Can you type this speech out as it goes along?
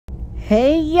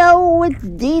Hey yo, it's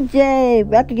DJ!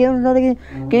 Back again with another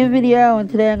game video, and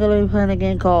today I'm going to be playing a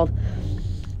game called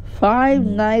Five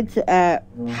Nights at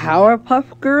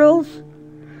Powerpuff Girls?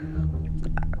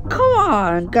 Come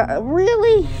on,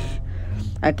 really?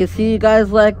 I can see you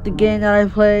guys like the game that I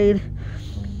played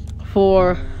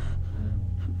for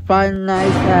Five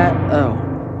Nights at...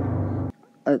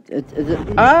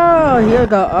 Oh, here we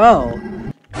go. Oh.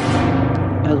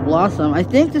 As Blossom. I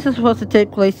think this is supposed to take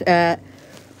place at...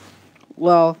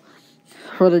 Well,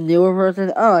 for the newer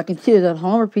version, I can choose at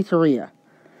home or pizzeria.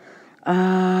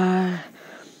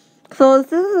 So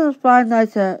this is Five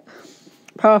Nights at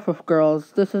Powerpuff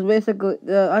Girls. This is basically,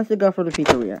 I should go for the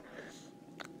pizzeria.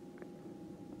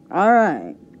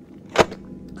 Alright.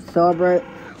 Celebrate.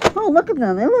 Oh, look at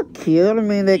them. They look cute. I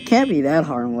mean, they can't be that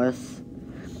harmless.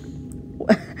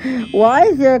 Why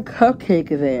is there a cupcake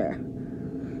there?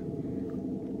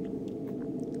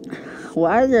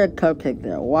 Why is there a cupcake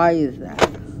there? Why is that?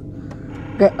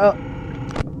 Okay,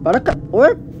 Buttercup,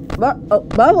 where?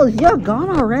 Bubbles, you're gone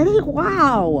already?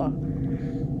 Wow!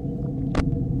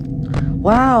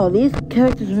 Wow, these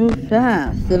characters move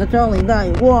fast, and it's only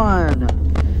night one!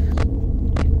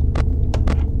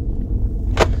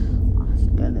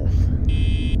 Goodness.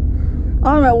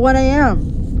 I'm at 1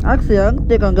 a.m. Actually, I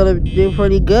think I'm gonna do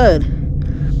pretty good.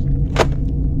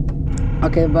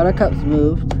 Okay, Buttercup's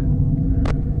moved.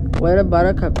 Where did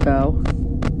Buttercup go?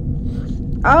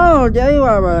 Oh, there you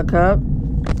are, Buttercup.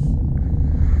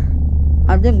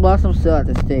 I think Blossom's still at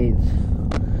the stage.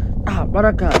 Ah,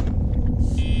 Buttercup.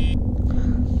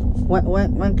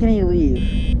 When can you leave?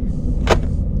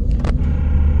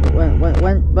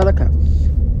 When, Buttercup?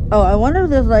 Oh, I wonder if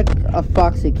there's like a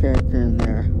Foxy character in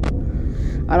there.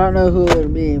 I don't know who it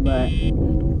would be, but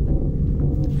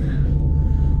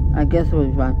I guess it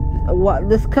would be fine. What?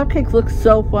 This cupcake looks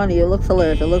so funny. It looks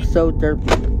hilarious. It looks so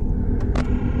derpy.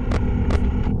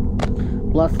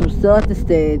 Blossom's still at the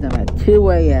stage. I'm at 2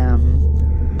 a.m.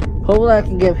 Hopefully I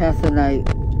can get past the night.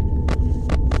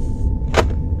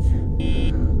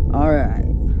 Alright.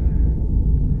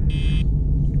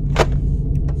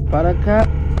 Buttercup,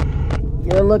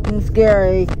 you're looking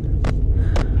scary.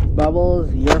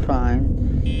 Bubbles, you're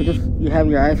fine. You have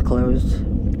your eyes closed.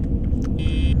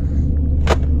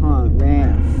 Oh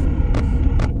man.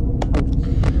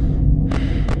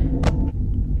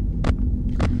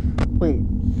 Wait.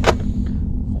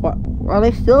 What? Are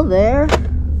they still there?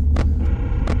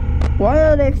 Why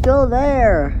are they still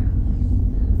there?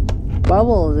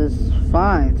 Bubbles is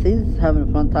fine. She's having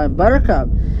a fun time. Buttercup,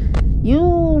 you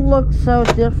look so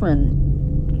different.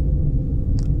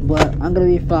 But I'm gonna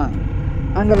be fine.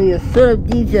 I'm gonna be a assertive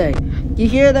DJ. You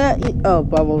hear that? Oh,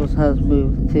 Bubbles has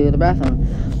moved to the bathroom.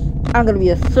 I'm gonna be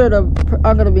assertive.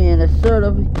 I'm gonna be an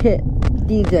assertive kid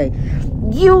DJ.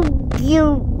 Your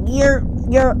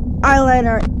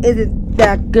eyeliner isn't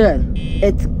that good.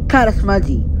 It's kind of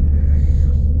smudgy.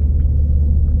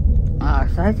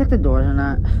 Should I check the doors or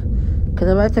not? Because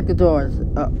if I check the doors,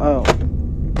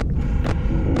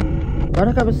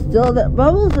 Buttercup is still there.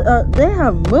 Bubbles, they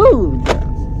have moved.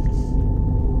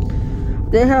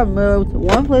 They have moved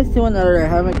one place to another. They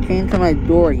haven't came to my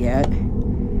door yet.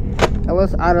 At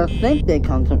least I don't think they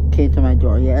came to my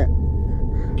door yet.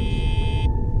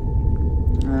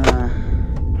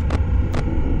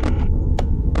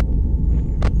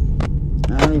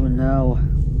 I don't even know.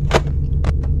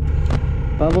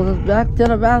 Bubbles is back to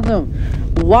the bathroom.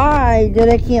 Why do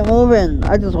they keep moving?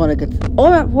 I just want to get... Oh,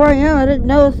 I'm at 4 a.m. I didn't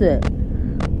notice it.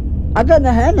 I got in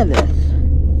the hang of this.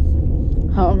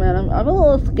 Oh, man. I'm a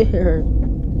little scared.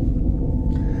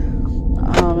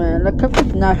 Oh, man. The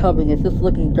cupcake's not helping. It's just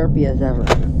looking derpy as ever.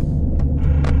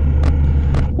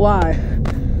 Why?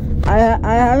 I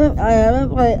haven't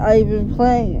played... I've been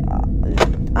playing...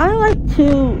 I like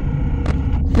two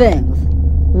things.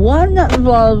 One that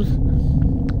involves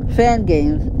fan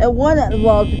games, and one that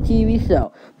involves a TV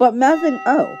show. But messing...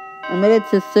 Oh, I made it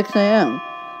to 6 a.m.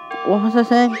 What was I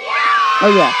saying? Oh,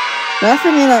 yeah.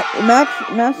 Messing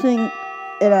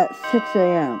it at 6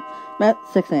 a.m.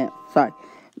 6 a.m. Sorry.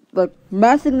 Like,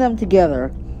 messing them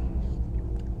together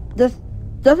just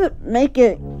doesn't make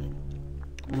it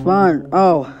fun.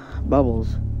 Oh,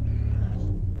 Bubbles.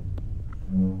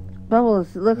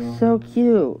 Bubbles looks so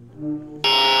cute.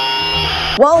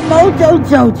 Well, Mojo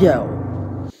Jojo.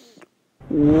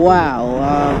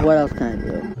 Wow, what else can I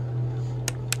do?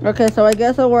 Okay, so I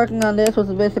guess I'm working on this, which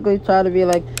is basically try to be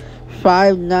like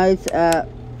Five Nights at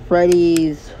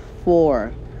Freddys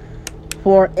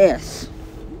 4-ish.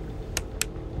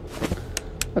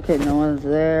 Okay, no one's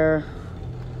there.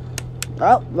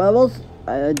 Oh, Bubbles,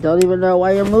 I don't even know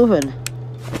why you're moving.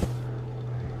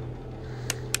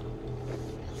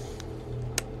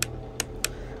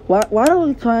 Why are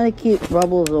we trying to keep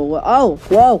Bubbles away? Oh,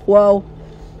 whoa.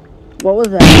 What was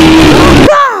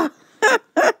that?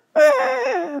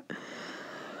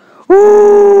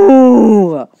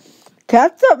 Ooh!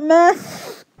 Ketchup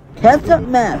mess.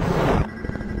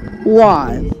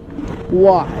 Why?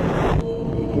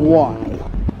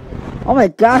 Oh my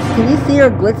gosh, can you see her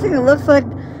glitching? It looks like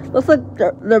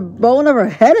the bone of her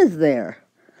head is there.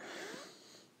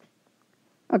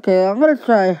 Okay, I'm gonna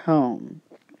try home.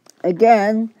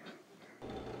 Again.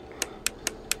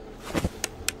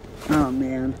 Oh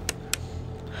man.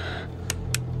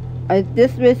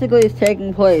 This basically is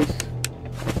taking place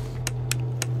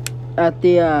at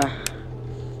the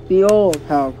old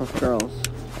Powerpuff Girls.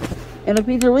 In the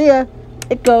pizzeria,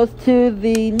 it goes to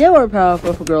the newer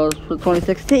Powerpuff Girls for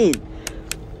 2016.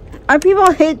 And people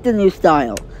hate the new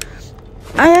style.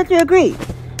 I have to agree.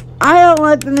 I don't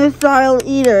like the new style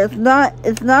either. It's not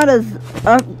as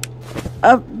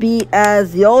upbeat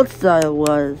as the old style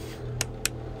was.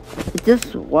 It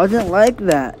just wasn't like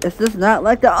that. It's just not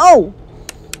like that. Oh!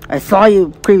 I saw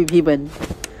you, creepy peeping.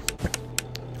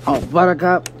 Oh,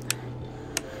 Buttercup.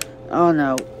 Oh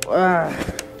no.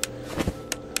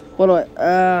 What do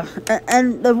I,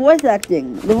 and the voice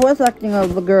acting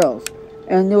of the girls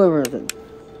in the newer version.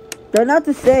 They're not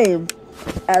the same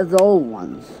as the old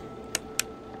ones.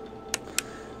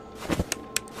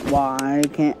 Why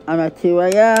can't, I'm at 2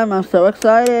 a.m. I'm so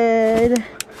excited.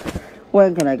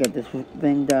 When can I get this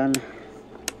thing done?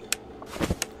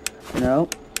 No.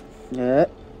 Yeah.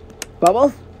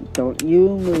 Bubbles, don't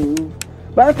you move.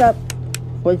 Buttercup.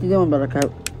 What you doing,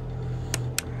 Buttercup?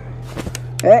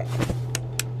 Hey.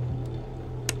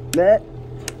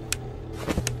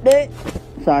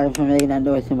 Sorry for making that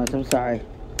noise too much. I'm sorry.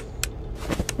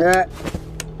 No,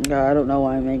 I don't know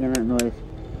why I'm making that noise.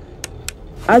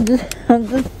 I'm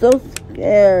just so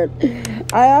scared.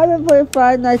 I haven't played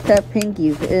Five Nights at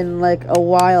Pinkies in like a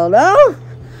while now.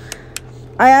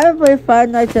 I haven't played Five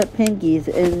Nights at Pinkies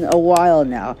in a while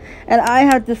now, and I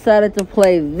have decided to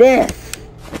play this.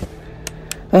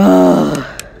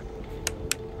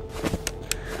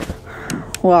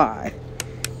 Why?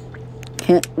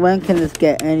 When can this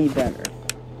get any better?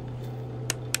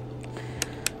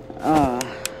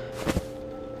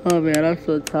 Oh man, I'm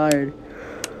so tired.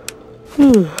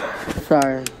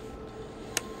 Sorry.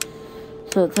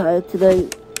 So tired today.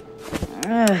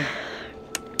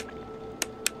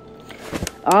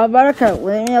 Oh, Buttercup,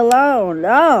 leave me alone.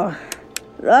 No.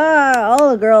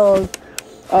 All the girls.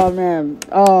 Oh man.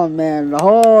 The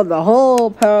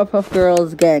whole Powerpuff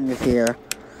Girls gang is here.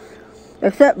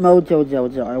 Except Mojo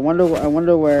Jojo. I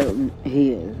wonder where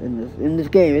he is in this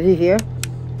game. Is he here?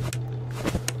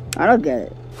 I don't get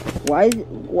it.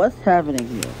 What's happening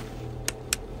here?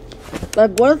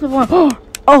 Like, what is the point?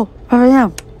 Oh, 5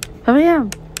 a.m. 5 a.m.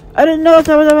 I didn't notice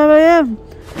I was at 5 a.m.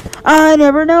 I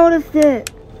never noticed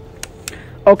it.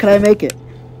 Oh, can I make it?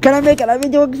 I've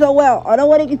been doing so well. I don't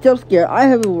want to get jump scared. I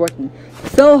have been working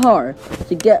so hard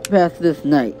to get past this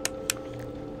night.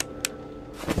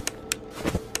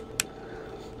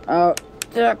 Oh,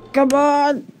 come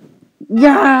on.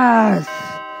 Yes.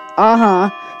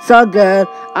 So good.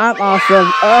 I'm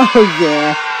awesome. Oh,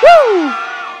 yeah. Woo.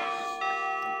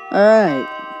 Alright.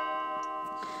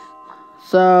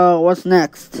 So, what's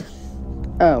next?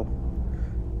 Oh.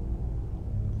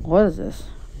 What is this?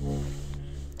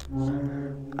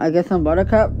 I guess I'm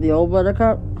Buttercup, the old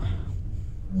Buttercup.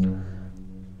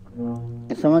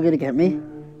 Is someone gonna get me?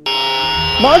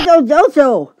 Mojo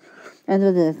Jojo! And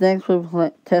then thanks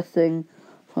for testing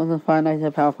from the Five Nights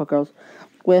at Powerpuff Girls.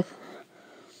 With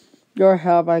your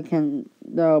help, I can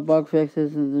bug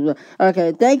fixes.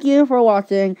 Okay, thank you for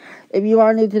watching. If you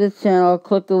are new to this channel,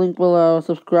 click the link below,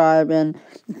 subscribe, and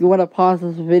if you want to pause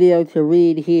this video to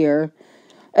read here.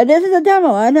 And this is a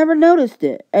demo. I never noticed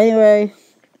it. Anyway,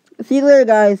 see you later,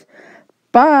 guys.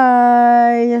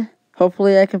 Bye.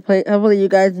 Hopefully you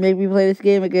guys make me play this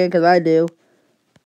game again, because I do.